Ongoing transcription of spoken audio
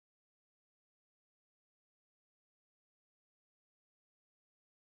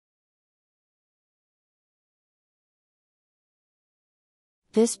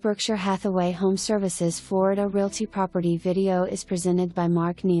This Berkshire Hathaway HomeServices Florida Realty property video is presented by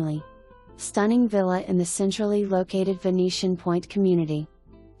Mark Neely. Stunning villa in the centrally located Venetian Point community.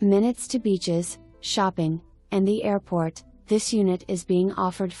 Minutes to beaches, shopping, and the airport, this unit is being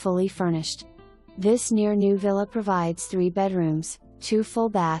offered fully furnished. This near-new villa provides 3 bedrooms, 2 full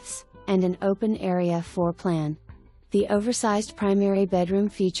baths, and an open area floor plan. The oversized primary bedroom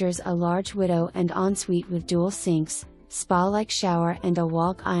features a large window and ensuite with dual sinks, spa-like shower and a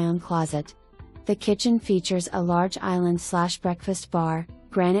walk-iron closet. The kitchen features a large island/breakfast bar,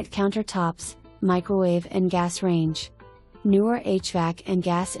 granite countertops, microwave and gas range. Newer HVAC and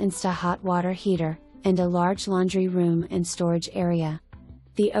gas insta-hot water heater, and a large laundry room and storage area.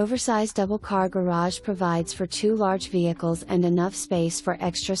 The oversized double-car garage provides for 2 large vehicles and enough space for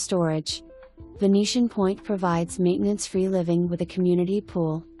extra storage. Venetian Point provides maintenance-free living with a community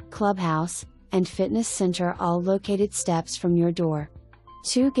pool, clubhouse, and fitness center, all located steps from your door.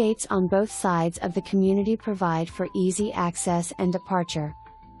 2 gates on both sides of the community provide for easy access and departure.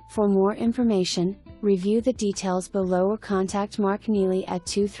 For more information, review the details below or contact Mark Neely at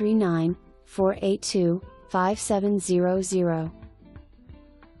 239-482-5700.